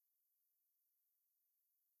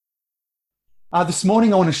This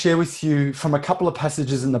morning, I want to share with you from a couple of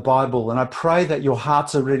passages in the Bible, and I pray that your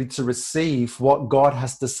hearts are ready to receive what God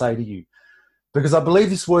has to say to you. Because I believe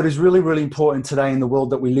this word is really, really important today in the world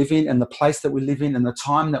that we live in, and the place that we live in, and the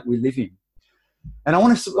time that we live in. And I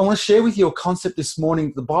want to share with you a concept this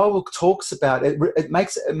morning. The Bible talks about it. It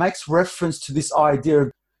makes reference to this idea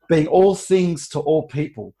of being all things to all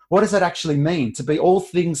people. What does that actually mean, to be all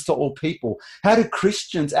things to all people? How do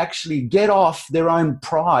Christians actually get off their own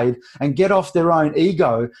pride and get off their own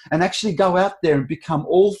ego and actually go out there and become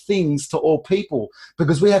all things to all people?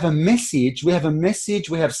 Because we have a message, we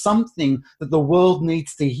have something that the world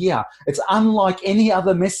needs to hear. It's unlike any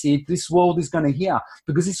other message this world is going to hear,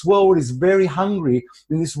 because this world is very hungry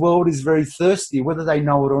and this world is very thirsty, whether they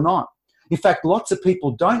know it or not. In fact, lots of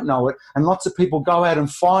people don't know it, and lots of people go out and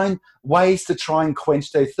find ways to try and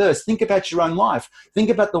quench their thirst. Think about your own life. Think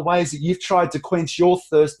about the ways that you've tried to quench your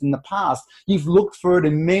thirst in the past. You've looked for it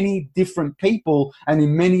in many different people and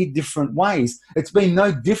in many different ways. It's been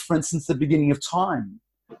no different since the beginning of time.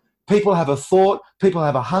 People have a thought, people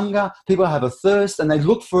have a hunger, people have a thirst, and they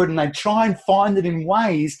look for it and they try and find it in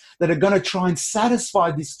ways that are going to try and satisfy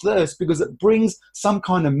this thirst, because it brings some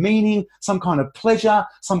kind of meaning, some kind of pleasure,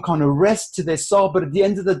 some kind of rest to their soul. But at the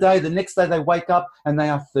end of the day, the next day they wake up and they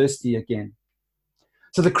are thirsty again.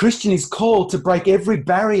 So the Christian is called to break every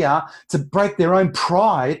barrier, to break their own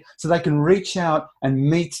pride, so they can reach out and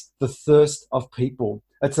meet the thirst of people.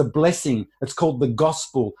 It's a blessing. It's called the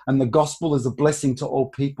gospel, and the gospel is a blessing to all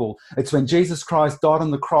people. It's when Jesus Christ died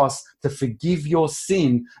on the cross to forgive your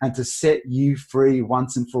sin and to set you free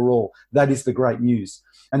once and for all. That is the great news.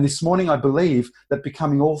 And this morning, I believe that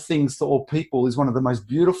becoming all things to all people is one of the most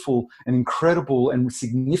beautiful and incredible and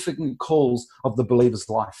significant calls of the believer's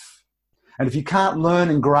life. And if you can't learn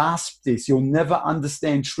and grasp this, you'll never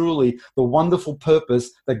understand truly the wonderful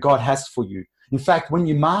purpose that God has for you. In fact, when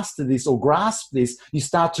you master this or grasp this, you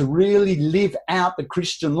start to really live out the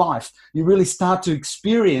Christian life. You really start to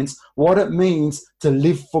experience what it means to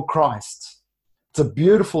live for Christ. It's a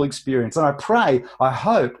beautiful experience. And I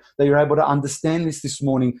hope that you're able to understand this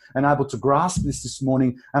morning and able to grasp this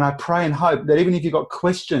morning. And I pray and hope that even if you've got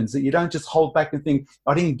questions, that you don't just hold back and think,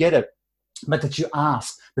 I didn't get it, but that you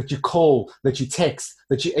ask, that you call, that you text,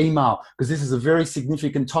 that you email, because this is a very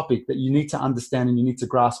significant topic that you need to understand and you need to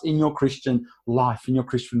grasp in your Christian life, in your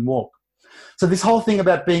Christian walk. So this whole thing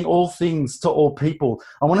about being all things to all people,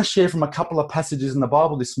 I want to share from a couple of passages in the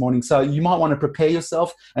Bible this morning. So you might want to prepare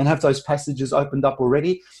yourself and have those passages opened up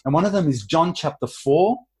already. And one of them is John chapter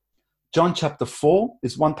 4. John chapter 4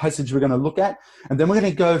 is one passage we're going to look at. And then we're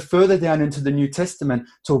going to go further down into the New Testament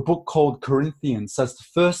to a book called Corinthians. So it's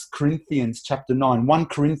 1 Corinthians chapter 9, 1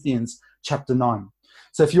 Corinthians chapter 9.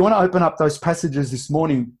 So if you want to open up those passages this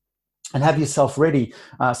morning and have yourself ready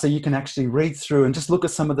so you can actually read through and just look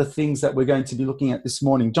at some of the things that we're going to be looking at this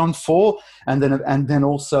morning. John 4 and then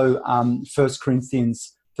also 1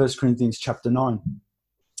 Corinthians chapter 9.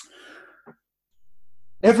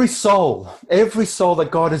 Every soul that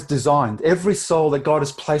God has designed, every soul that God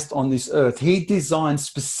has placed on this earth, he designed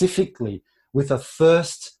specifically with a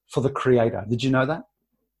thirst for the Creator. Did you know that?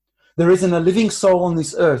 There isn't a living soul on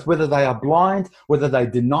this earth, whether they are blind, whether they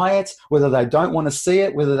deny it, whether they don't want to see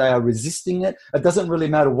it, whether they are resisting it. It doesn't really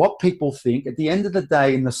matter what people think. At the end of the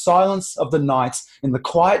day, in the silence of the nights, in the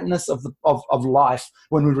quietness of life,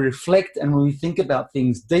 when we reflect and when we think about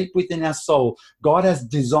things deep within our soul, God has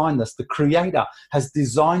designed us, the Creator has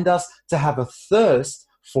designed us to have a thirst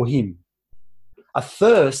for Him. A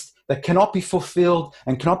thirst that cannot be fulfilled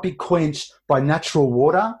and cannot be quenched by natural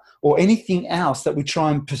water or anything else that we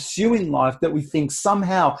try and pursue in life that we think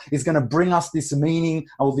somehow is going to bring us this meaning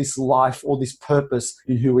or this life or this purpose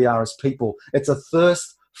in who we are as people. It's a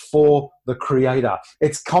thirst for the Creator.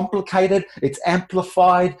 It's complicated, it's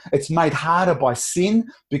amplified, it's made harder by sin,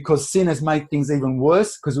 because sin has made things even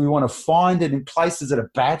worse, because we want to find it in places that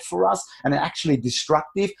are bad for us and are actually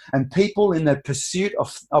destructive. And people in their pursuit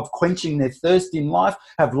of quenching their thirst in life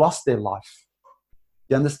have lost their life.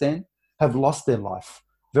 You understand? Have lost their life.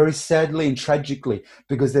 Very sadly and tragically,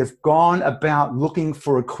 because they've gone about looking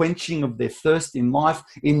for a quenching of their thirst in life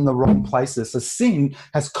in the wrong places. So sin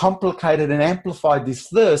has complicated and amplified this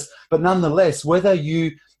thirst, but nonetheless, whether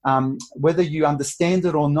you understand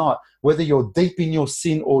it or not, whether you're deep in your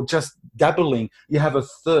sin or just dabbling, you have a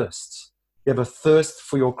thirst. You have a thirst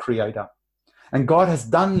for your Creator. And God has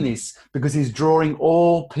done this because He's drawing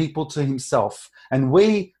all people to Himself. And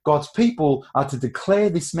we, God's people, are to declare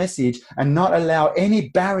this message and not allow any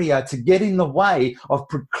barrier to get in the way of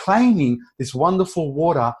proclaiming this wonderful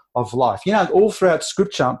water of life. You know, all throughout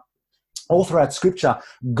Scripture,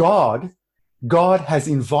 God has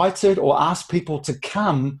invited or asked people to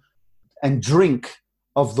come and drink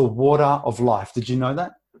of the water of life. Did you know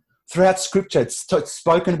that? Throughout Scripture, it's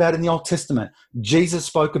spoken about in the Old Testament. Jesus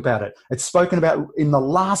spoke about it. It's spoken about in the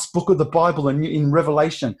last book of the Bible and in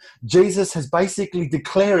Revelation. Jesus is basically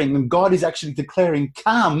declaring, and God is actually declaring,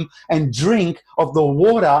 come and drink of the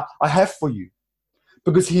water I have for you.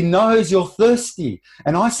 Because he knows you're thirsty.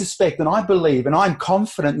 And I suspect, and I believe, and I'm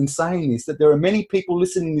confident in saying this, that there are many people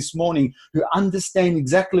listening this morning who understand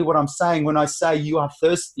exactly what I'm saying when I say you are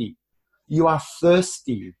thirsty. You are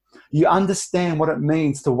thirsty. You understand what it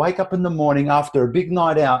means to wake up in the morning after a big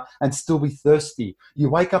night out and still be thirsty. You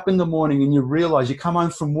wake up in the morning and you realize you come home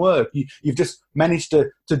from work. You've just managed to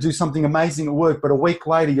do something amazing at work, but a week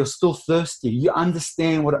later you're still thirsty. You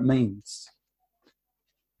understand what it means.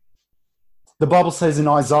 The Bible says in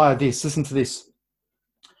Isaiah this, listen to this.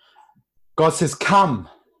 God says, come,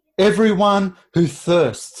 everyone who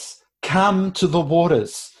thirsts, come to the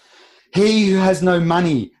waters. He who has no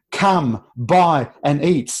money, come, buy and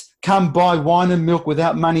eat. Come buy wine and milk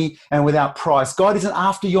without money and without price. God isn't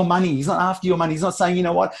after your money. He's not after your money. He's not saying, you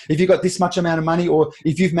know what, if you've got this much amount of money or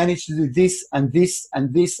if you've managed to do this and this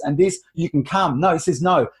and this and this, you can come. No, he says,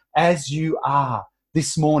 no, as you are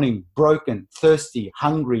this morning, broken, thirsty,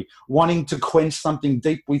 hungry, wanting to quench something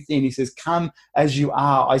deep within. He says, come as you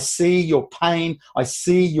are. I see your pain. I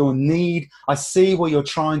see your need. I see where you're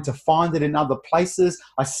trying to find it in other places.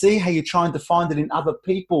 I see how you're trying to find it in other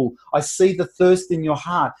people. I see the thirst in your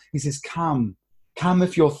heart. He says, come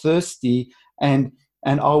if you're thirsty, and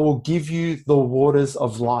I will give you the waters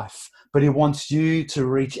of life. But he wants you to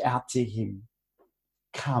reach out to him.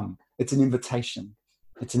 Come. It's an invitation.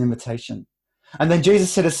 It's an invitation. And then Jesus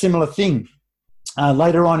said a similar thing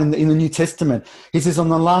later on in the New Testament. He says, on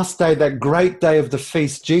the last day, that great day of the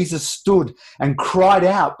feast, Jesus stood and cried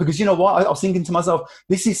out. Because you know what? I was thinking to myself,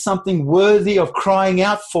 this is something worthy of crying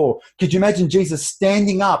out for. Could you imagine Jesus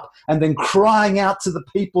standing up and then crying out to the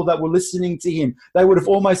people that were listening to him? He would have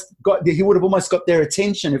almost got their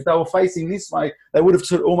attention. If they were facing this way, they would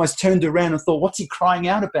have almost turned around and thought, what's he crying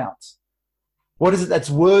out about? What is it that's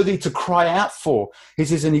worthy to cry out for? He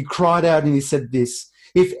says, and he cried out and he said this,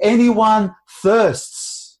 if anyone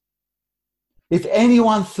thirsts,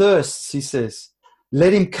 he says,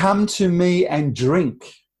 let him come to me and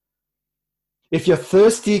drink. If you're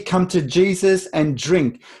thirsty, come to Jesus and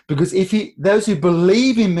drink. Because those who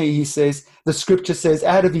believe in me, he says, the scripture says,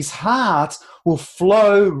 out of his heart will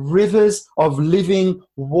flow rivers of living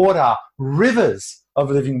water. Rivers of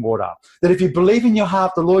living water. That if you believe in your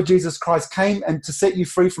heart the Lord Jesus Christ came and to set you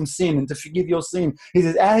free from sin and to forgive your sin, he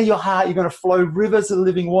says, out of your heart you're going to flow rivers of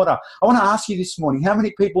living water. I want to ask you this morning, how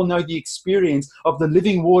many people know the experience of the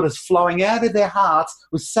living waters flowing out of their hearts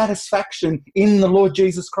with satisfaction in the Lord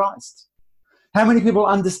Jesus Christ? How many people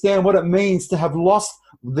understand what it means to have lost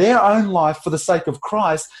their own life for the sake of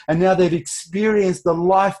Christ, and now they've experienced the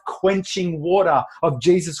life-quenching water of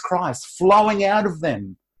Jesus Christ flowing out of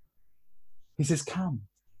them? He says, come.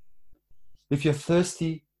 If you're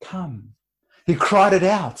thirsty, come. He cried it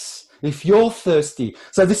out. If you're thirsty.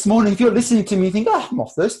 So this morning, if you're listening to me, you think, I'm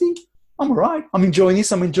not thirsty. I'm all right. I'm enjoying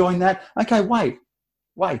this. I'm enjoying that. Okay, wait.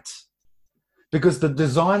 Because the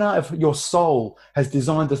designer of your soul has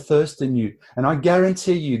designed a thirst in you. And I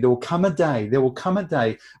guarantee you, there will come a day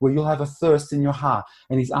where you'll have a thirst in your heart.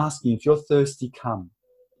 And he's asking, if you're thirsty, come.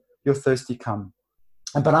 You're thirsty, come.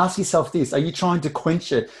 But ask yourself this, are you trying to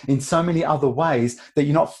quench it in so many other ways that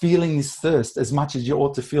you're not feeling this thirst as much as you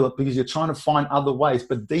ought to feel it because you're trying to find other ways,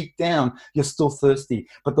 but deep down, you're still thirsty.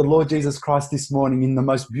 But the Lord Jesus Christ this morning, in the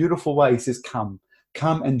most beautiful way, says, come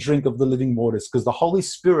and drink of the living waters, because the Holy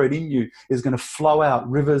Spirit in you is going to flow out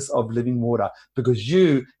rivers of living water because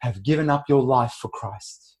you have given up your life for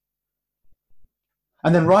Christ.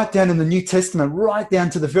 And then right down in the New Testament, right down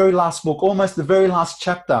to the very last book, almost the very last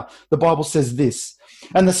chapter, the Bible says this,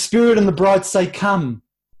 and the Spirit and the bride say, come.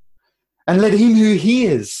 And let him who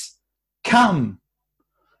hears come.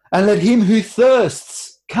 And let him who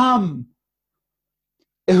thirsts come.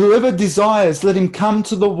 And whoever desires, let him come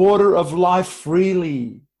to the water of life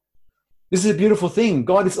freely. This is a beautiful thing.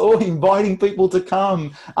 God is all inviting people to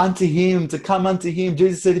come unto him, to come unto him.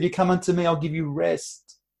 Jesus said, if you come unto me, I'll give you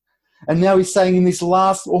rest. And now he's saying in this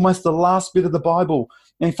almost the last bit of the Bible,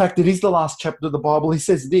 in fact, it is the last chapter of the Bible, he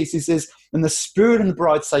says this, he says, and the Spirit and the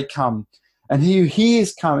bride say, come. And he who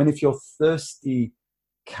hears, come. And if you're thirsty,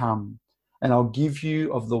 come. And I'll give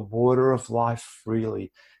you of the water of life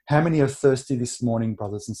freely. How many are thirsty this morning,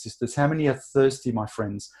 brothers and sisters? How many are thirsty, my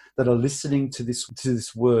friends, that are listening to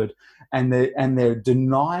this word and they're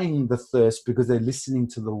denying the thirst because they're listening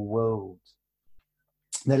to the world?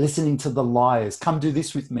 They're listening to the liars. Come do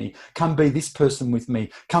this with me. Come be this person with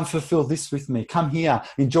me. Come fulfill this with me. Come here.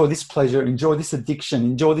 Enjoy this pleasure. Enjoy this addiction.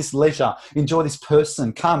 Enjoy this leisure. Enjoy this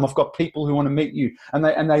person. Come. I've got people who want to meet you. And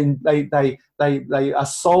they are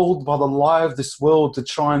sold by the lie of this world to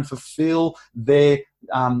try and fulfill their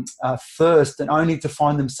thirst, and only to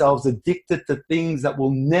find themselves addicted to things that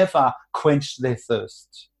will never quench their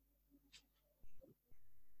thirst.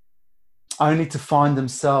 Only to find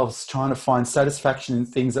themselves trying to find satisfaction in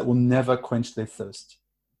things that will never quench their thirst.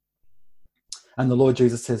 And the Lord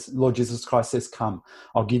Jesus Christ says, come,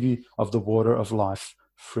 I'll give you of the water of life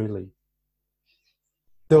freely.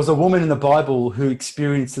 There was a woman in the Bible who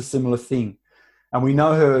experienced a similar thing. And we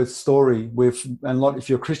know her story. If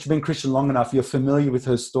you're been Christian long enough, you're familiar with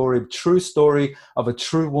her story, true story of a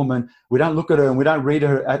true woman. We don't look at her and we don't read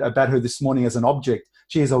about her this morning as an object.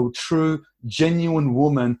 She is a true, genuine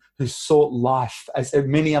woman who sought life as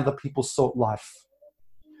many other people sought life.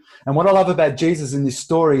 And what I love about Jesus in this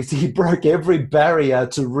story is he broke every barrier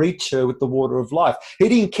to reach her with the water of life. He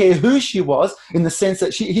didn't care who she was, in the sense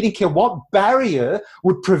that he didn't care what barrier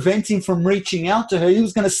would prevent him from reaching out to her. He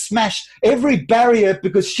was going to smash every barrier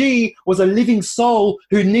because she was a living soul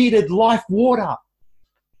who needed life water.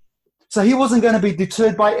 So he wasn't going to be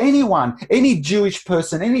deterred by anyone, any Jewish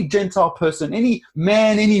person, any Gentile person, any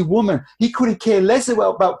man, any woman. He couldn't care less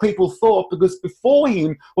about what people thought, because before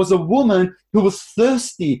him was a woman who was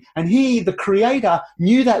thirsty, and he, the Creator,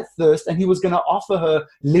 knew that thirst, and he was going to offer her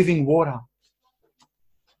living water.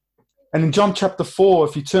 And in John chapter 4,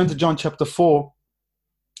 if you turn to John chapter 4,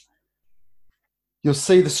 you'll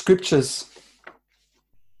see the scriptures.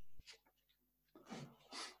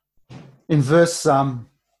 In verse 10,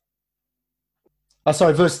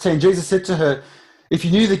 Jesus said to her, if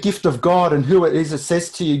you knew the gift of God and who it is that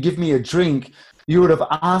says to you, give me a drink, you would have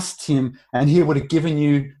asked him and he would have given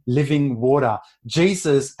you living water.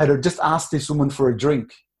 Jesus had just asked this woman for a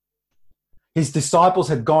drink. His disciples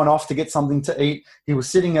had gone off to get something to eat. He was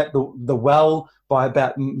sitting at the well by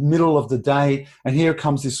about middle of the day, and here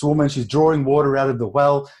comes this woman. She's drawing water out of the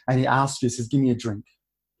well, and he asks her, he says, give me a drink.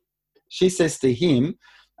 She says to him,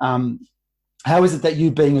 how is it that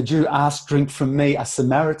you, being a Jew, ask drink from me, a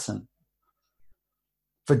Samaritan?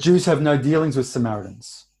 For Jews have no dealings with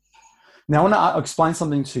Samaritans. Now, I want to explain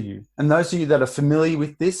something to you. And those of you that are familiar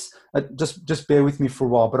with this, just bear with me for a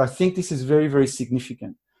while. But I think this is very, very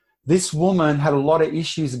significant. This woman had a lot of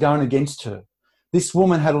issues going against her. This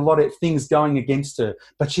woman had a lot of things going against her,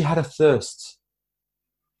 but she had a thirst.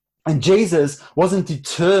 And Jesus wasn't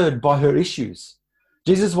deterred by her issues.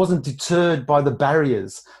 Jesus wasn't deterred by the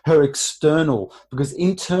barriers, her external, because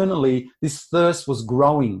internally this thirst was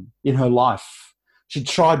growing in her life. She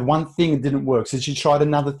tried one thing, it didn't work. So she tried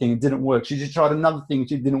another thing, it didn't work. She just tried another thing, it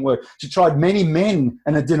didn't work. She tried many men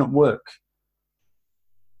and it didn't work.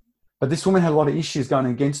 But this woman had a lot of issues going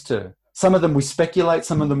against her. Some of them we speculate,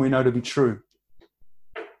 some of them we know to be true.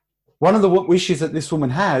 One of the issues that this woman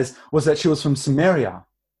has was that she was from Samaria.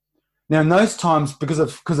 Now, in those times, because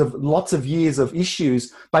of lots of years of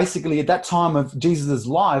issues, basically at that time of Jesus'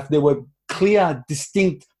 life, there were clear,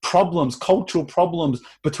 distinct problems, cultural problems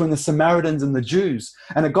between the Samaritans and the Jews.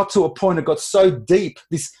 And it got to a point, it got so deep,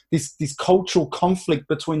 this cultural conflict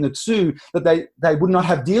between the two, that they would not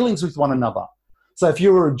have dealings with one another. So if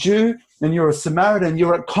you were a Jew and you're a Samaritan,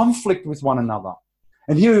 you're at conflict with one another.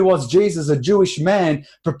 And here he was, Jesus, a Jewish man,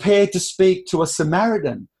 prepared to speak to a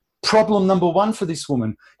Samaritan. Problem number one for this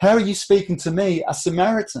woman: how are you speaking to me, a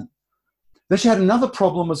Samaritan? Then she had another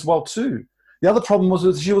problem as well too. The other problem was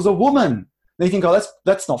that she was a woman. They think, oh,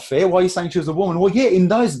 that's not fair. Why are you saying she was a woman? Well, yeah, in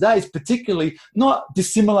those days, particularly, not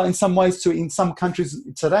dissimilar in some ways to in some countries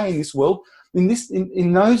today in this world.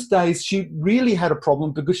 In those days, she really had a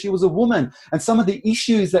problem because she was a woman. And some of the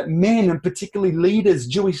issues that men, and particularly leaders,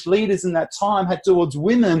 Jewish leaders in that time, had towards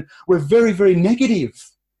women were very, very negative.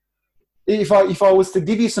 If I was to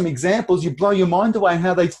give you some examples, you'd blow your mind away on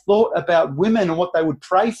how they thought about women and what they would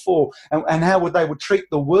pray for, and how they would treat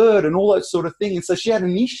the word and all that sort of thing. And so she had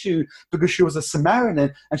an issue because she was a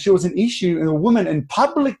Samaritan, and she was an issue in a woman. And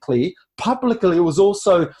publicly, it was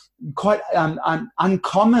also quite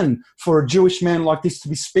uncommon for a Jewish man like this to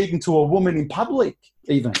be speaking to a woman in public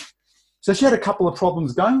even. So she had a couple of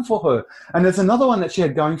problems going for her. And there's another one that she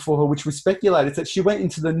had going for her, which we speculate, is that she went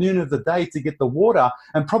into the noon of the day to get the water.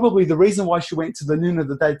 And probably the reason why she went to the noon of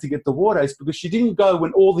the day to get the water is because she didn't go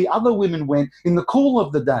when all the other women went in the cool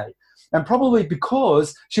of the day. And probably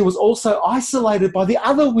because she was also isolated by the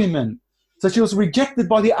other women. So she was rejected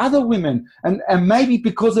by the other women. And maybe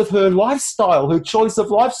because of her lifestyle, her choice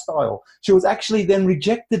of lifestyle, she was actually then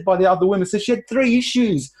rejected by the other women. So she had three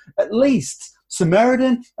issues at least.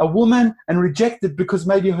 Samaritan, a woman, and rejected because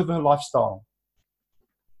maybe of her lifestyle.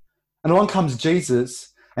 And along comes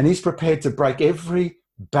Jesus, and he's prepared to break every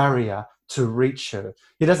barrier to reach her.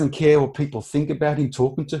 He doesn't care what people think about him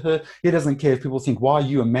talking to her. He doesn't care if people think, why are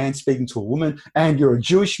you a man speaking to a woman? And you're a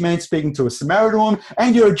Jewish man speaking to a Samaritan woman.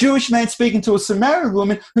 And you're a Jewish man speaking to a Samaritan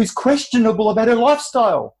woman who's questionable about her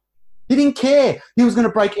lifestyle. He didn't care. He was going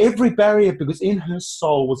to break every barrier because in her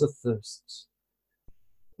soul was a thirst.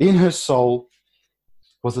 In her soul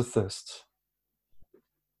was a thirst.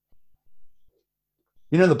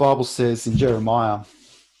 You know, the Bible says in Jeremiah,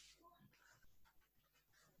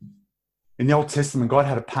 in the Old Testament, God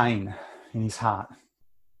had a pain in his heart.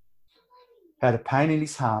 Had a pain in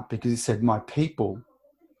his heart because he said, my people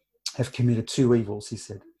have committed two evils, he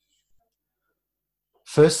said.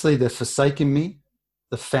 Firstly, they've forsaken me,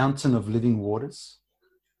 the fountain of living waters.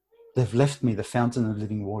 They've left me, the fountain of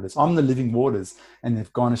living waters. I'm the living waters, and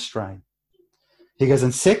they've gone astray. He goes,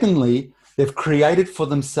 and secondly, they've created for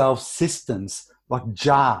themselves cisterns, like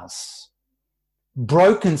jars,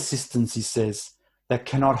 broken cisterns, he says, that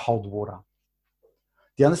cannot hold water.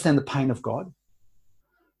 Do you understand the pain of God?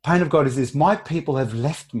 Pain of God is this: my people have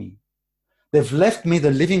left me. They've left me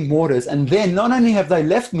the living waters, and then not only have they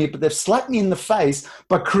left me, but they've slapped me in the face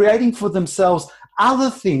by creating for themselves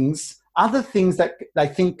other things that they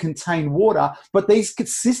think contain water, but these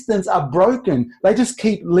cisterns are broken. They just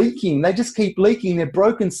keep leaking. They're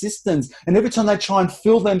broken cisterns. And every time they try and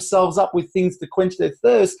fill themselves up with things to quench their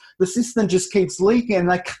thirst, the cistern just keeps leaking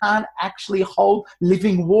and they can't actually hold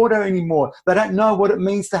living water anymore. They don't know what it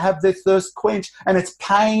means to have their thirst quenched, and it's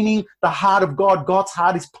paining the heart of God. God's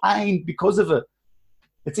heart is pained because of it.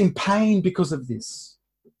 It's in pain because of this.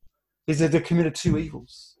 Is that they've committed two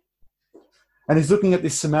evils. And he's looking at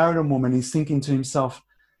this Samaritan woman. He's thinking to himself,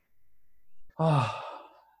 oh,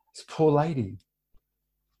 this poor lady.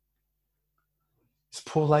 This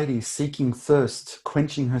poor lady is seeking thirst,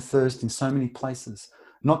 quenching her thirst in so many places.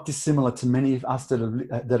 Not dissimilar to many of us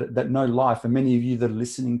that know life, and many of you that are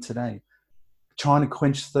listening today. Trying to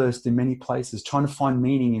quench thirst in many places, trying to find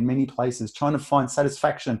meaning in many places, trying to find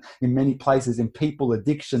satisfaction in many places, in people,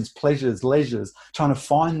 addictions, pleasures, leisures, trying to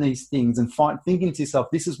find these things and thinking to yourself,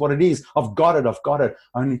 this is what it is, I've got it,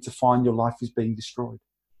 only to find your life is being destroyed.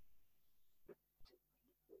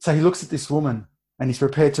 So he looks at this woman and he's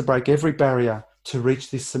prepared to break every barrier to reach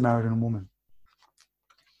this Samaritan woman.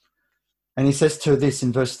 And he says to her this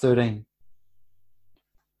in verse 13.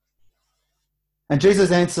 And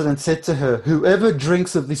Jesus answered and said to her, whoever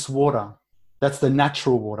drinks of this water, that's the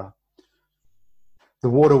natural water, the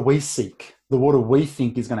water we seek, the water we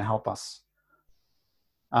think is going to help us.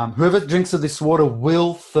 Whoever drinks of this water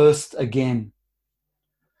will thirst again.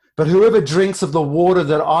 But whoever drinks of the water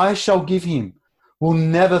that I shall give him will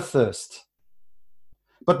never thirst.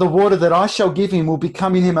 But the water that I shall give him will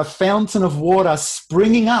become in him a fountain of water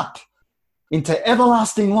springing up into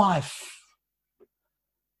everlasting life.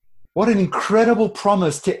 What an incredible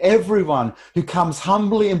promise to everyone who comes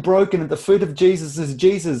humbly and broken at the feet of Jesus. Says,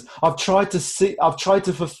 Jesus, I've tried to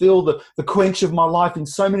fulfill the quench of my life in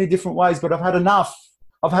so many different ways, but I've had enough.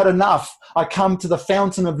 I come to the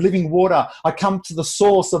fountain of living water. I come to the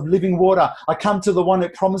source of living water. I come to the one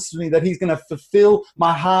that promised me that he's going to fulfill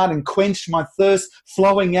my heart and quench my thirst,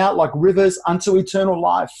 flowing out like rivers unto eternal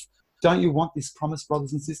life. Don't you want this promise,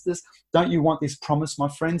 brothers and sisters? Don't you want this promise, my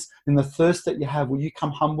friends? In the thirst that you have, will you come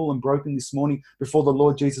humble and broken this morning before the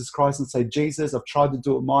Lord Jesus Christ and say, Jesus, I've tried to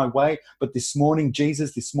do it my way, but this morning,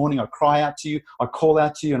 Jesus, this morning I cry out to you, I call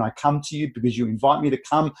out to you, and I come to you because you invite me to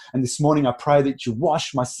come. And this morning I pray that you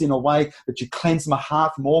wash my sin away, that you cleanse my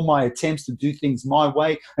heart from all my attempts to do things my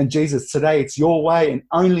way. And Jesus, today it's your way and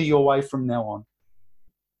only your way from now on.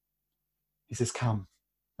 He says, come,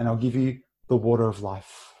 and I'll give you the water of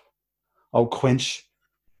life. I'll quench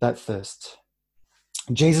that thirst.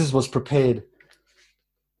 Jesus was prepared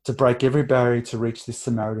to break every barrier to reach this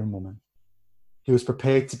Samaritan woman. He was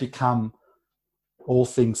prepared to become all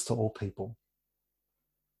things to all people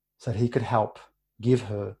so that he could help give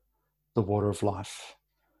her the water of life.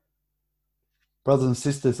 Brothers and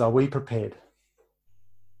sisters, are we prepared?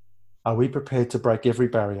 Are we prepared to break every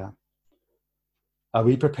barrier? Are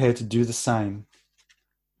we prepared to do the same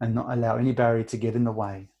and not allow any barrier to get in the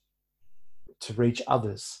way to reach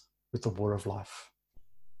others with the water of life?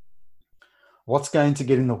 What's going to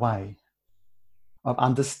get in the way of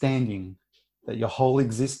understanding that your whole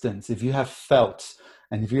existence, if you have felt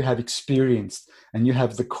and if you have experienced and you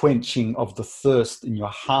have the quenching of the thirst in your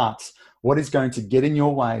heart, what is going to get in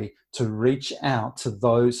your way to reach out to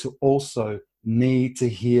those who also need to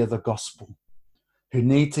hear the gospel, who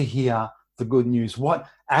need to hear the good news? What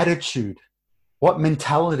attitude, what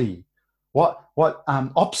mentality, what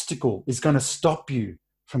obstacle is going to stop you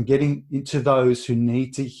from getting into those who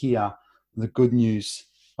need to hear the good news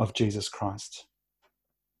of Jesus Christ?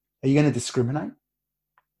 Are you going to discriminate?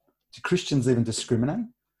 Do Christians even discriminate?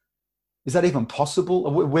 Is that even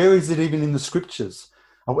possible? Where is it even in the scriptures?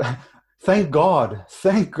 Thank God,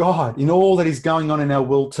 in all that is going on in our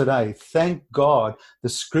world today, thank God the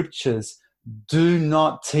scriptures do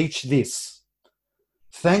not teach this.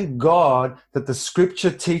 Thank God that the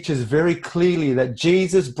scripture teaches very clearly that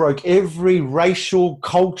Jesus broke every racial,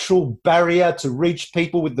 cultural barrier to reach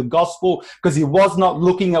people with the gospel, because he was not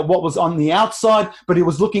looking at what was on the outside, but he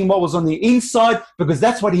was looking at what was on the inside, because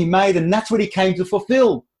that's what he made and that's what he came to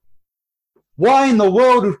fulfill. Why in the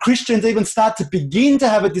world would Christians even start to begin to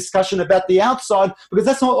have a discussion about the outside? Because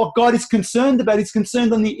that's not what God is concerned about. He's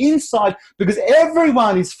concerned on the inside, because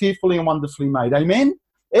everyone is fearfully and wonderfully made. Amen?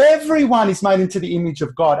 Everyone is made into the image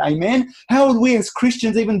of God. Amen? How would we as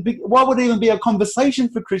Christians what would even be a conversation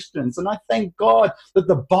for Christians? And I thank God that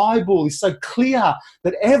the Bible is so clear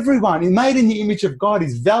that everyone made in the image of God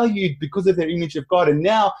is valued because of their image of God, and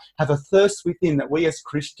now have a thirst within that we as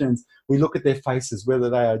Christians, we look at their faces, whether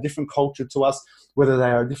they are a different culture to us, whether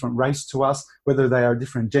they are a different race to us, whether they are a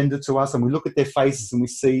different gender to us, and we look at their faces and we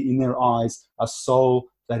see in their eyes a soul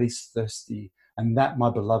that is thirsty. And that, my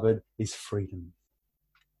beloved, is freedom.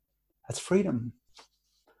 That's freedom.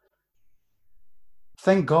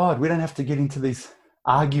 Thank God we don't have to get into these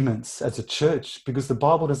arguments as a church, because the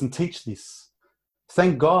Bible doesn't teach this.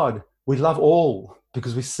 Thank God we love all,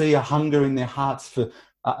 because we see a hunger in their hearts for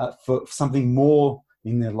something more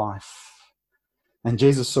in their life. And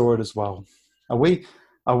Jesus saw it as well. Are we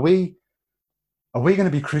going to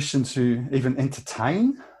be Christians who even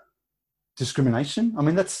entertain discrimination? I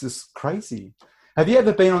mean, that's just crazy. Have you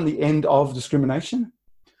ever been on the end of discrimination?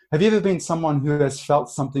 Have you ever been someone who has felt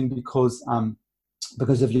something because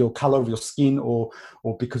of your color of your skin, or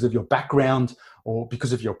because of your background, or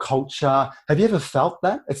because of your culture? Have you ever felt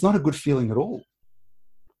that? It's not a good feeling at all.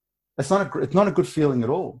 It's not a good feeling at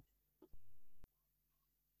all.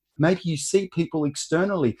 Maybe you see people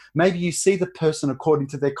externally. Maybe you see the person according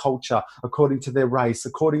to their culture, according to their race,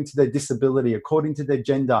 according to their disability, according to their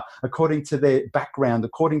gender, according to their background,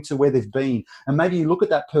 according to where they've been. And maybe you look at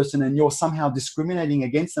that person and you're somehow discriminating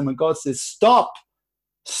against them. And God says, stop.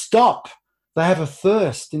 They have a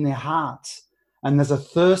thirst in their hearts. And there's a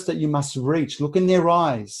thirst that you must reach. Look in their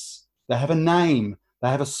eyes. They have a name. They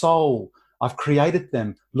have a soul. I've created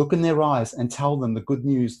them. Look in their eyes and tell them the good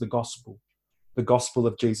news, the gospel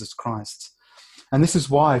of Jesus Christ. And this is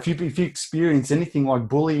why, if you experience anything like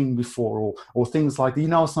bullying before, or things like that,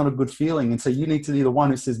 it's not a good feeling. And so you need to be the one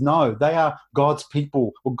who says, no, they are God's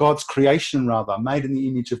people, or God's creation rather, made in the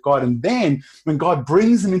image of God. And then when God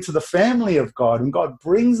brings them into the family of God, he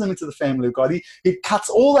cuts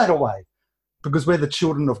all that away, because we're the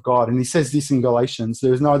children of God. And he says this in Galatians,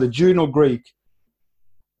 there is neither Jew nor Greek,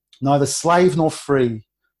 neither slave nor free,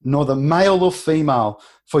 nor the male or female,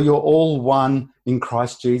 for you're all one in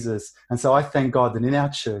Christ Jesus. And so I thank God that in our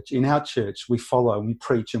church, we follow and we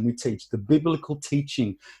preach and we teach the biblical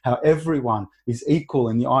teaching, how everyone is equal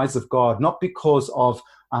in the eyes of God, not because of,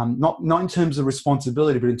 not in terms of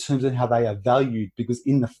responsibility, but in terms of how they are valued, because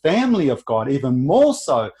in the family of God, even more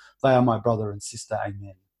so, they are my brother and sister.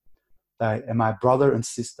 Amen. They are my brother and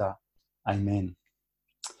sister. Amen.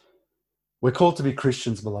 We're called to be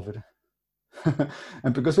Christians, beloved.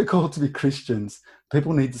 And because we're called to be Christians,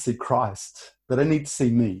 people need to see Christ. They don't need to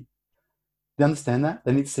see me. Do you understand that?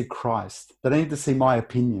 They need to see Christ. They don't need to see my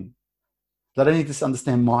opinion. They don't need to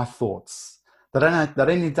understand my thoughts. They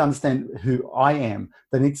don't need to understand who I am.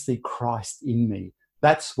 They need to see Christ in me.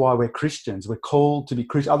 That's why we're Christians. We're called to be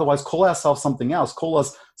Christians. Otherwise, call ourselves something else. Call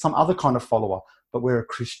us some other kind of follower. But we're a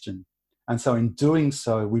Christian. And so in doing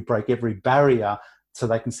so, we break every barrier so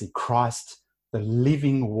they can see Christ, the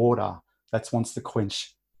living water that wants to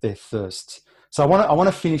quench their thirst. So I want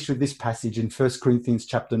to finish with this passage in 1 Corinthians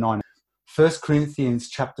chapter 9. 1 Corinthians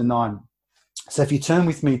chapter 9. So if you turn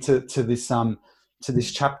with me to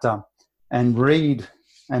this chapter and read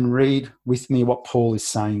with me what Paul is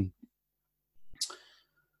saying.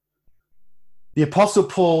 The Apostle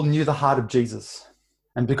Paul knew the heart of Jesus.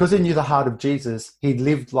 And because he knew the heart of Jesus, he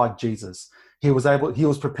lived like Jesus. He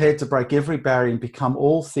was prepared to break every barrier and become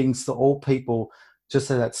all things to all people, just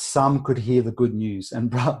so that some could hear the good news. And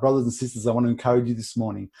brothers and sisters, I want to encourage you this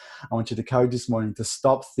morning. I want you to encourage this morning to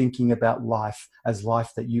stop thinking about life as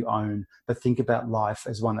life that you own, but think about life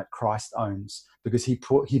as one that Christ owns, because he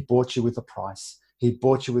bought you with a price. He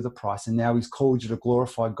bought you with a price, and now he's called you to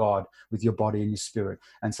glorify God with your body and your spirit.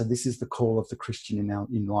 And so this is the call of the Christian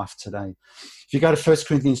in life today. If you go to 1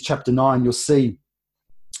 Corinthians chapter 9, you'll see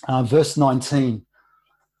verse 19,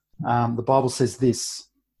 the Bible says this: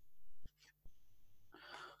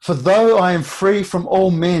 "For though I am free from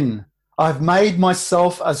all men, I've made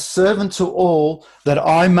myself a servant to all that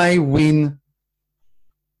I may win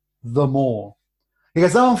the more." He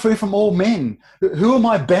goes, "Oh, I'm free from all men. Who am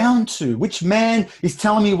I bound to? Which man is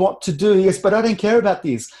telling me what to do?" He goes, "But I don't care about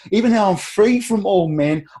this. Even though I'm free from all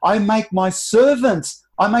men, I make myself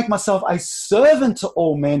a servant to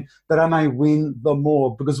all men that I may win the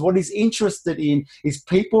more." Because what he's interested in is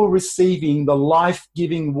people receiving the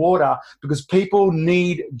life-giving water, because people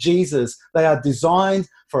need Jesus. They are designed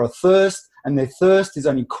for a thirst, and their thirst is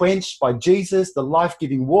only quenched by Jesus, the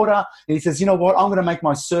life-giving water. And he says, "You know what? I'm going to make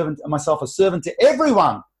myself a servant to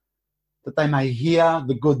everyone, that they may hear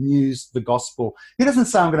the good news, the gospel." He doesn't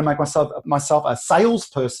say, "I'm going to make myself a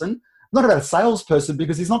salesperson." Not about a salesperson,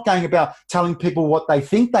 because he's not going about telling people what they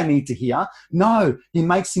think they need to hear. No, he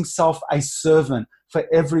makes himself a servant for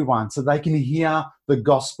everyone so they can hear the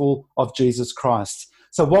gospel of Jesus Christ.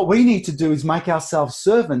 So what we need to do is make ourselves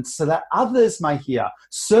servants so that others may hear,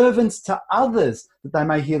 servants to others, that they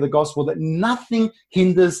may hear the gospel, that nothing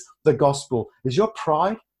hinders the gospel. Is your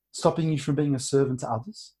pride stopping you from being a servant to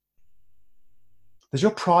others? Does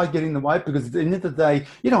your pride get in the way? Because at the end of the day,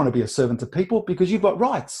 you don't want to be a servant to people because you've got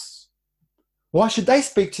rights. Why should they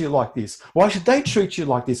speak to you like this? Why should they treat you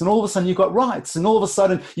like this? And all of a sudden you've got rights, and all of a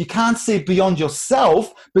sudden you can't see beyond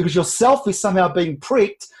yourself because yourself is somehow being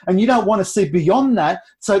pricked, and you don't want to see beyond that,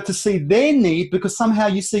 so to see their need, because somehow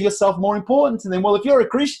you see yourself more important to them. Well, if you're a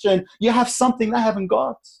Christian, you have something they haven't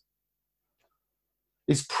got.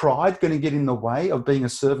 Is pride going to get in the way of being a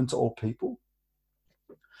servant to all people?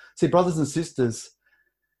 See, brothers and sisters,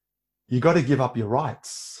 you've got to give up your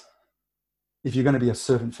rights if you're going to be a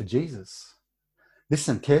servant for Jesus.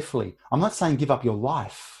 Listen carefully. I'm not saying give up your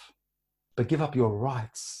life, but give up your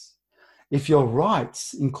rights. If your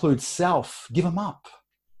rights include self, give them up.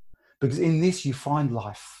 Because in this you find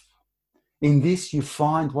life. In this you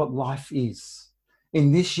find what life is.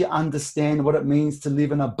 In this you understand what it means to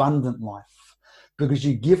live an abundant life. Because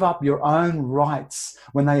you give up your own rights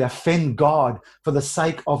when they offend God for the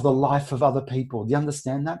sake of the life of other people. Do you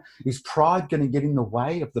understand that? Is pride going to get in the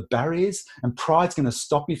way of the barriers? And pride's going to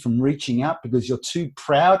stop you from reaching out because you're too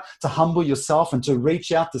proud to humble yourself and to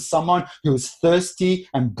reach out to someone who is thirsty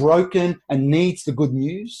and broken and needs the good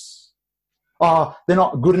news? Oh, they're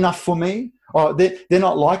not good enough for me. Oh, they're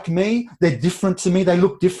not like me. They're different to me. They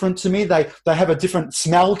look different to me. They have a different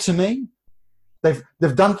smell to me.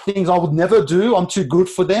 They've done things I would never do. I'm too good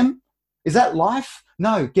for them. Is that life?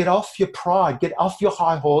 No, get off your pride. Get off your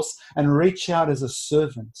high horse and reach out as a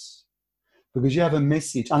servant, because you have a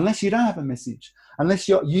message. Unless you don't have a message, unless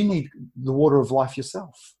you need the water of life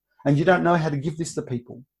yourself and you don't know how to give this to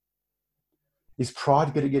people. Is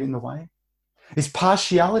pride going to get in the way? Is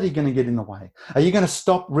partiality going to get in the way? Are you going to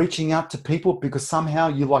stop reaching out to people because somehow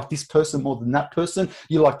you like this person more than that person?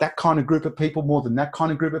 You like that kind of group of people more than that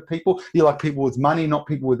kind of group of people? You like people with money, not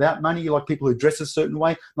people without money? You like people who dress a certain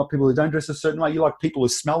way, not people who don't dress a certain way? You like people who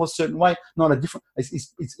smell a certain way, not a different...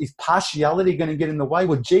 Is partiality going to get in the way?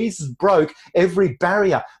 Well, Jesus broke every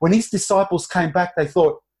barrier. When his disciples came back, they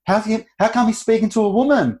thought, how come he's speaking to a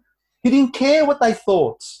woman? He didn't care what they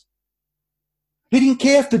thought. He didn't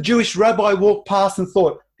care if the Jewish rabbi walked past and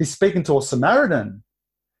thought, he's speaking to a Samaritan.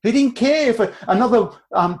 He didn't care if another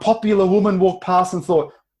popular woman walked past and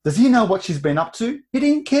thought, does he know what she's been up to? He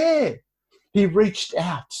didn't care. He reached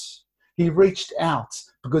out. He reached out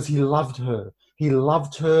because he loved her. He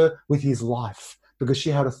loved her with his life because she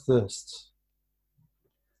had a thirst.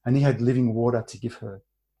 And he had living water to give her.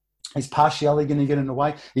 Is partiality going to get in the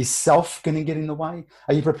way? Is self going to get in the way?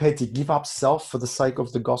 Are you prepared to give up self for the sake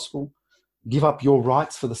of the gospel? Give up your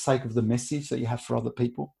rights for the sake of the message that you have for other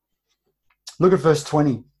people? Look at verse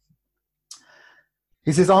 20.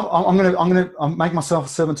 He says, I'm going to make myself a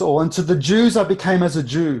servant to all. And to the Jews I became as a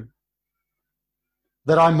Jew,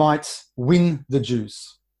 that I might win the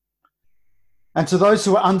Jews. And to those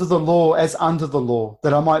who are under the law, as under the law,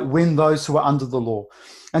 that I might win those who are under the law.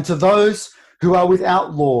 And to those who are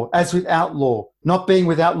without law, as without law, not being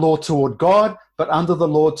without law toward God, but under the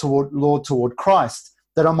law toward Christ,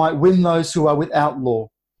 that I might win those who are without law.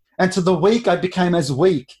 And to the weak I became as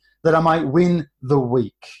weak, that I might win the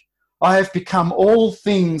weak. I have become all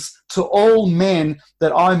things to all men,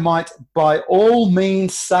 that I might by all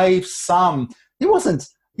means save some. He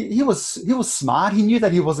was smart. He knew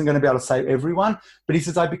that he wasn't going to be able to save everyone, but he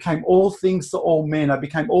says, I became all things to all men. I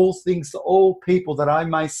became all things to all people, that I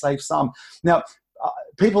may save some. Now,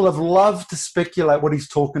 People have loved to speculate what he's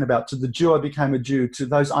talking about. To the Jew, I became a Jew. To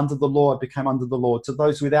those under the law, I became under the law. To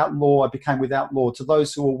those without law, I became without law. To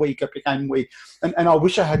those who were weak, I became weak. And I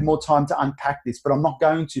wish I had more time to unpack this, but I'm not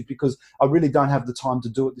going to, because I really don't have the time to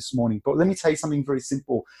do it this morning. But let me tell you something very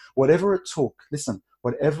simple. Whatever it took, listen,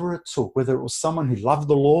 whatever it took, whether it was someone who loved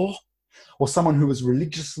the law, or someone who was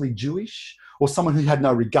religiously Jewish, or someone who had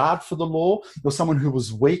no regard for the law, or someone who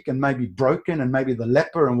was weak and maybe broken and maybe the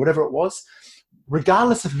leper and whatever it was,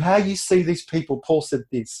 regardless of how you see these people, Paul said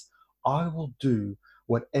this: I will do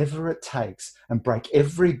whatever it takes and break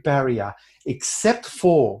every barrier except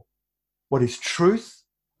for what is truth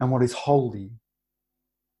and what is holy,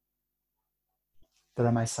 that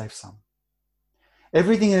I may save some.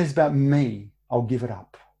 Everything that is about me, I'll give it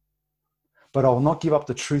up. But I will not give up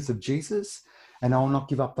the truth of Jesus, and I will not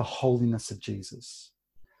give up the holiness of Jesus.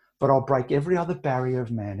 But I'll break every other barrier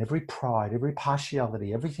of man, every pride, every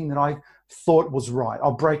partiality, everything that I thought was right.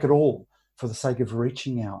 I'll break it all for the sake of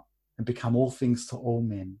reaching out and become all things to all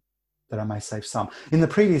men, that I may save some. In the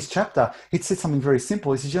previous chapter, he said something very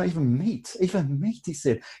simple. He says, even meat, he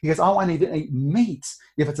said. He goes, I won't even eat meat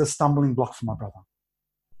if it's a stumbling block for my brother.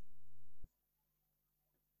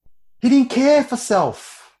 He didn't care for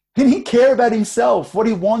self. He didn't care about himself. What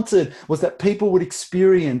he wanted was that people would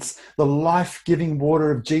experience the life-giving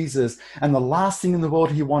water of Jesus. And the last thing in the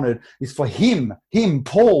world he wanted is for him,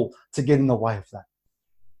 Paul, to get in the way of that.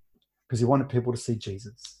 Because he wanted people to see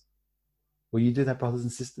Jesus. Will you do that, brothers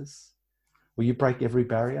and sisters? Will you break every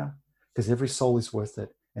barrier? Because every soul is worth it,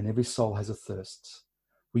 and every soul has a thirst.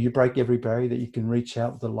 Will you break every barrier that you can reach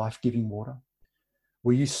out with the life-giving water?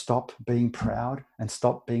 Will you stop being proud and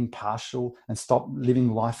stop being partial and stop living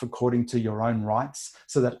life according to your own rights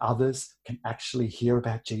so that others can actually hear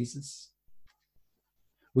about Jesus?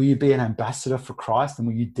 Will you be an ambassador for Christ, and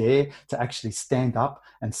will you dare to actually stand up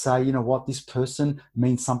and say, you know what, this person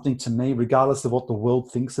means something to me regardless of what the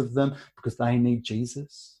world thinks of them, because they need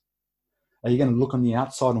Jesus? Are you going to look on the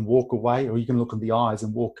outside and walk away, or are you going to look in the eyes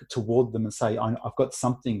and walk toward them and say, I've got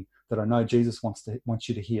something that I know Jesus wants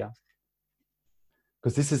you to hear?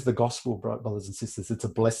 Because this is the gospel, brothers and sisters. It's a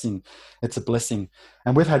blessing. It's a blessing.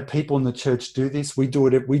 And we've had people in the church do this. We do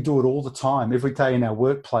it all the time, every day in our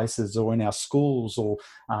workplaces or in our schools or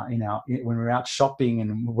when we're out shopping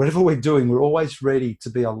and whatever we're doing, we're always ready to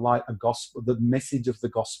be a light, a gospel, the message of the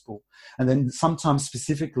gospel. And then sometimes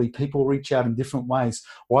specifically people reach out in different ways.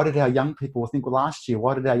 Why did our young people, I think last year,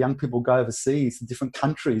 why did our young people go overseas to different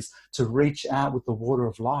countries to reach out with the water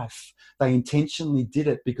of life? They intentionally did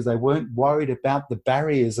it because they weren't worried about the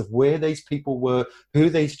barriers of where these people were, who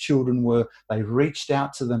these children were. They reached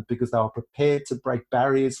out to them because they were prepared to break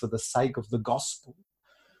barriers for the sake of the gospel.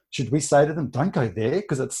 Should we say to them, don't go there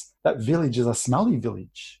because that village is a smelly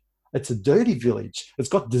village. It's a dirty village. It's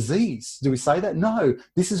got disease. Do we say that? No,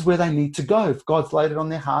 this is where they need to go. If God's laid it on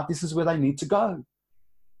their heart, this is where they need to go.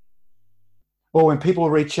 Or when people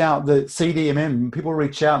reach out, the CDMM, people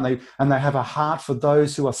reach out and they have a heart for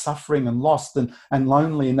those who are suffering and lost and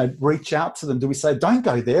lonely, and they reach out to them. Do we say, don't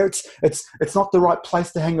go there? It's not the right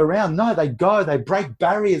place to hang around. No, they go, they break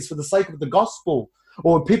barriers for the sake of the gospel.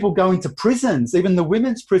 Or people go into prisons, even the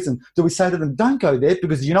women's prison. Do we say to them, don't go there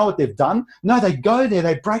because you know what they've done? No, they go there,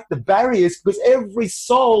 they break the barriers because every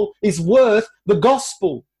soul is worth the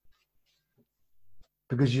gospel.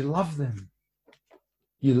 Because you love them.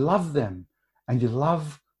 You love them. And you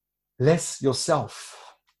love less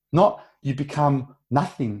yourself. Not you become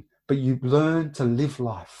nothing, but you learn to live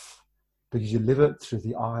life because you live it through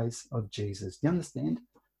the eyes of Jesus. Do you understand?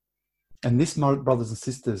 And this, brothers and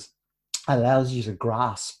sisters, allows you to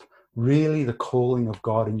grasp really the calling of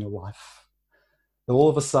God in your life. That all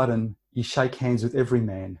of a sudden, you shake hands with every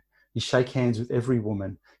man. You shake hands with every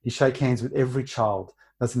woman. You shake hands with every child.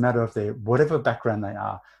 Doesn't matter if they're whatever background they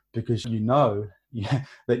are, because you know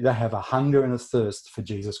that they have a hunger and a thirst for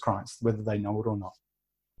Jesus Christ, whether they know it or not.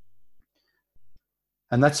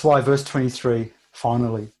 And that's why verse 23,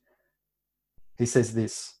 finally, he says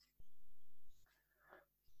this.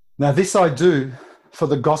 Now this I do for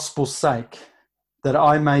the gospel's sake, that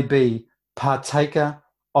I may be partaker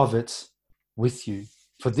of it with you.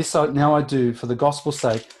 For this now I do for the gospel's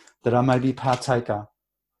sake, that I may be partaker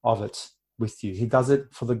of it with you. He does it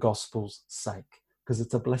for the gospel's sake, because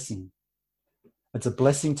it's a blessing. It's a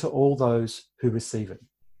blessing to all those who receive it.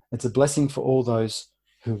 It's a blessing for all those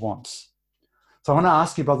who want. So I want to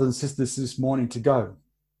ask you, brothers and sisters, this morning to go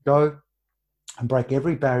and break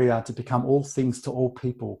every barrier to become all things to all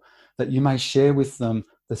people, that you may share with them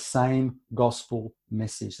the same gospel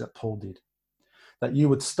message that Paul did. That you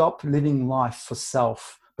would stop living life for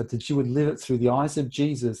self, but that you would live it through the eyes of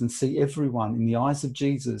Jesus and see everyone in the eyes of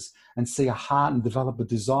Jesus and see a heart and develop a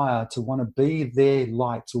desire to want to be their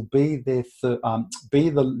light or be their be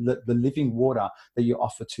the living water that you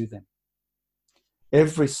offer to them.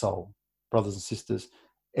 Every soul, brothers and sisters,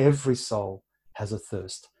 every soul has a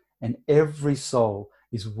thirst, and every soul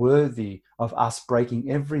is worthy of us breaking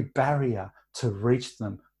every barrier to reach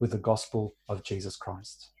them with the gospel of Jesus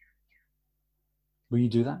Christ. Will you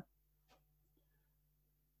do that?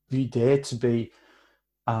 Will you dare to be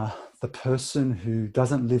the person who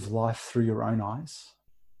doesn't live life through your own eyes?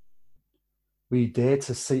 Will you dare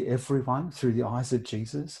to see everyone through the eyes of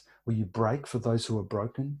Jesus? Will you break for those who are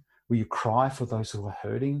broken? Will you cry for those who are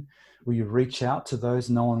hurting? Will you reach out to those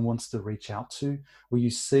no one wants to reach out to? Will you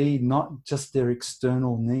see not just their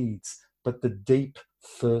external needs, but the deep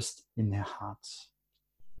thirst in their hearts?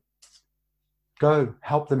 Go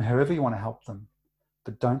help them however you want to help them,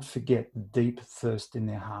 but don't forget the deep thirst in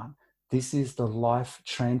their heart. This is the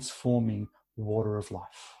life-transforming water of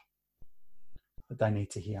life that they need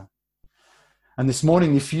to hear. And this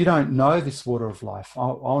morning, if you don't know this water of life, I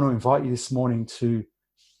want to invite you this morning to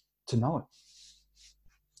know it.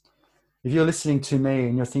 If you're listening to me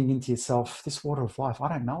and you're thinking to yourself, this water of life, I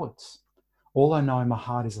don't know it. All I know in my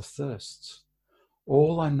heart is a thirst.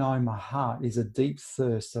 All I know in my heart is a deep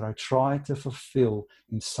thirst that I try to fulfill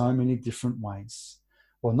in so many different ways.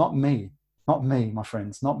 Well, not me, my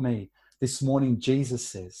friends, not me. This morning, Jesus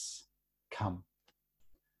says, come.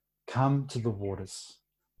 Come to the waters.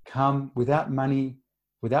 Come without money,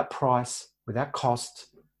 without price, without cost.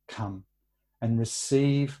 Come and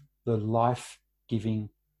receive the life-giving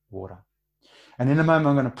water. And in a moment,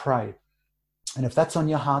 I'm going to pray. And if that's on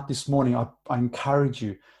your heart this morning, I encourage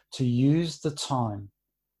you to use the time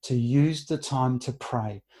to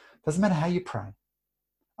pray. Doesn't matter how you pray.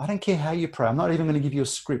 I don't care how you pray. I'm not even going to give you a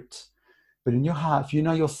script. But in your heart, if you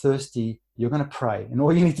know you're thirsty, you're going to pray. And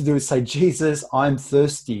all you need to do is say, Jesus, I'm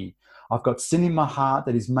thirsty. I've got sin in my heart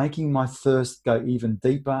that is making my thirst go even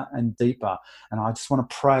deeper and deeper. And I just want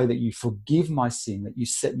to pray that you forgive my sin, that you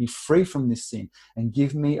set me free from this sin and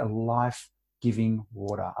give me a life-giving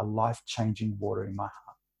water, a life-changing water in my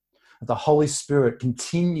heart. That the Holy Spirit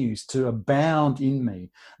continues to abound in me,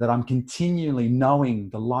 that I'm continually knowing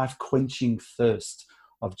the life-quenching thirst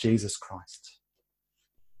of Jesus Christ.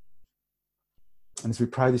 And as we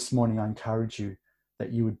pray this morning, I encourage you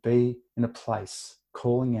that you would be in a place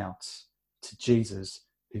calling out to Jesus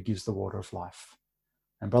who gives the water of life.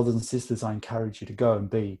 And brothers and sisters, I encourage you to go and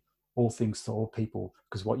be all things to all people,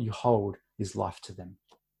 because what you hold is life to them.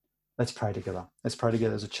 Let's pray together. Let's pray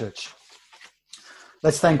together as a church.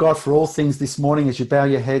 Let's thank God for all things this morning. As you bow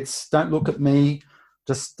your heads, don't look at me.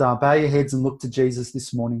 Just bow your heads and look to Jesus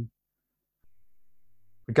this morning.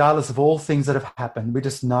 Regardless of all things that have happened, we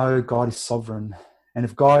just know God is sovereign. And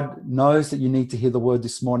if God knows that you need to hear the word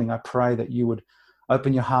this morning, I pray that you would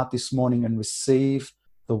open your heart this morning and receive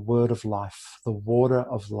the word of life, the water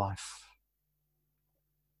of life.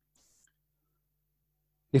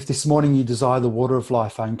 If this morning you desire the water of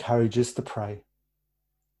life, I encourage us to pray.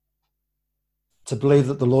 To believe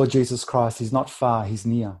that the Lord Jesus Christ is not far, he's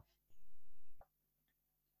near.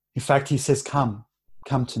 In fact, he says, come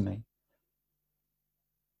to me.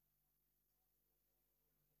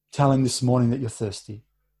 Tell him this morning that you're thirsty.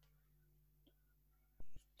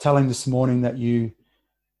 Tell him this morning that you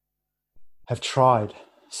have tried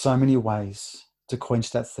so many ways to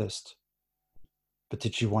quench that thirst, but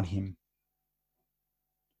that you want him.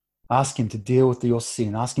 Ask him to deal with your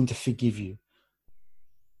sin. Ask him to forgive you.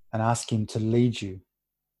 And ask him to lead you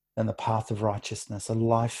in the path of righteousness, a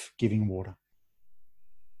life-giving water.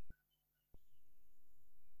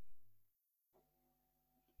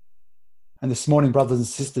 And this morning, brothers and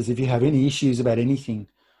sisters, if you have any issues about anything,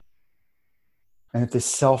 and if there's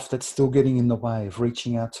self that's still getting in the way of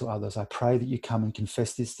reaching out to others, I pray that you come and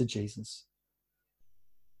confess this to Jesus.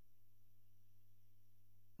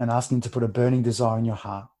 And ask him to put a burning desire in your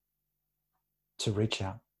heart to reach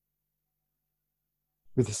out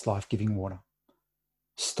with this life-giving water.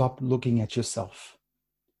 Stop looking at yourself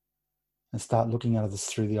and start looking at others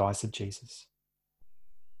through the eyes of Jesus.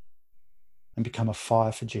 And become a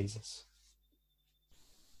fire for Jesus.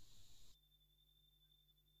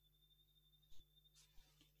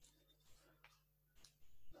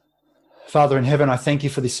 Father in heaven, I thank you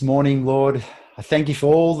for this morning, Lord. I thank you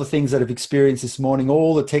for all the things that I've experienced this morning,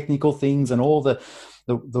 all the technical things and all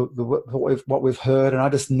what we've heard. And I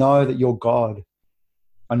just know that you're God.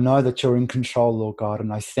 I know that you're in control, Lord God,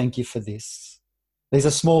 and I thank you for this. These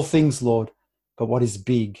are small things, Lord, but what is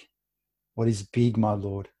big, my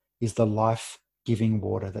Lord, is the life-giving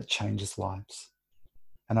water that changes lives.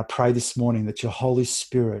 And I pray this morning that your Holy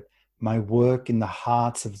Spirit may work in the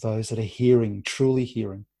hearts of those that are hearing, truly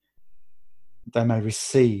hearing. That they may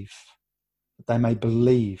receive, that they may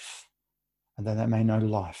believe, and that they may know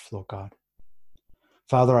life, Lord God.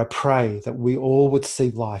 Father, I pray that we all would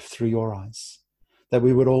see life through your eyes, that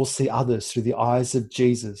we would all see others through the eyes of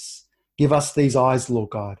Jesus. Give us these eyes, Lord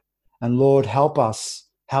God. And Lord, help us,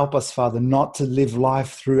 Father, not to live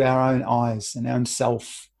life through our own eyes and our own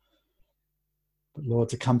self, but Lord,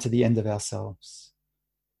 to come to the end of ourselves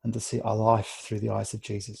and to see our life through the eyes of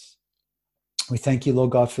Jesus. We thank you,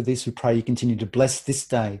 Lord God, for this. We pray you continue to bless this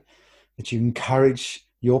day, that you encourage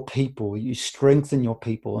your people, you strengthen your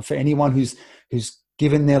people. And for anyone who's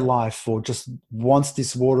given their life or just wants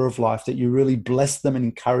this water of life, that you really bless them and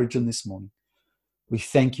encourage them this morning. We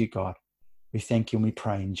thank you, God. We thank you and we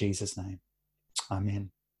pray in Jesus' name.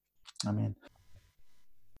 Amen. Amen.